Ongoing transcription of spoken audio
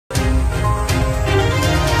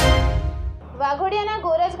વાઘોડિયાના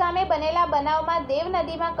ગોરજ ગામે બનેલા બનાવમાં દેવ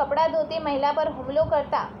નદીમાં કપડાં ધોતી મહિલા પર હુમલો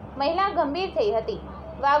કરતા મહિલા ગંભીર થઈ હતી।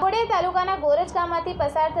 વાઘોડિયા તાલુકાના ગોરજ ગામમાંથી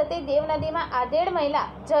પસાર થતી દેવ નદીમાં આધેડ મહિલા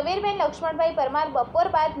ઝવેરબેન લક્ષ્મણભાઈ પરમાર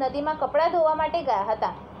બપોર બાદ નદીમાં કપડાં ધોવા માટે ગયા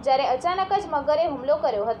હતા, જ્યારે અચાનક જ મગરે હુમલો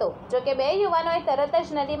કર્યો હતો। જોકે બે યુવાનોએ તરત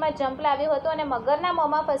જ નદીમાં જંપ લાવ્યો હતો અને મગરના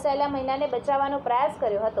મોંમાં ફસાયેલા મહિલાને બચાવવાનો પ્રયાસ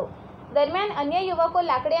કર્યો હતો। દરમિયાન અન્ય યુવકો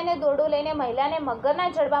લાકડી અને દોરડું લઈને મહિલાને મગરના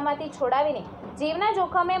જડબામાંથી છોડાવીને જીવના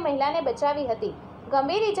જોખમે મહિલાને બચાવી હતી।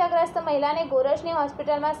 ગંભીર ઇજાગ્રસ્ત મહિલાને ગોરજની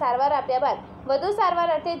હોસ્પિટલમાં સારવાર આપ્યા બાદ વધુ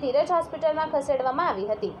સારવાર અર્થે ધીરજ હોસ્પિટલમાં ખસેડવામાં આવી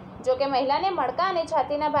હતી। જોકે મહિલાને મણકા અને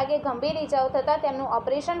છાતીના ભાગે ગંભીર ઇજાઓ થતાં તેમનું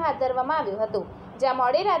ઓપરેશન હાથ ધરવામાં આવ્યું હતું, જ્યાં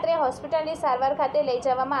મોડી રાત્રે હોસ્પિટલની સારવાર ખાતે લઈ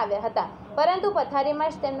જવામાં આવ્યા હતા, પરંતુ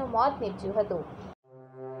પથારીમાં જ તેમનું મોત નીપજ્યું હતું।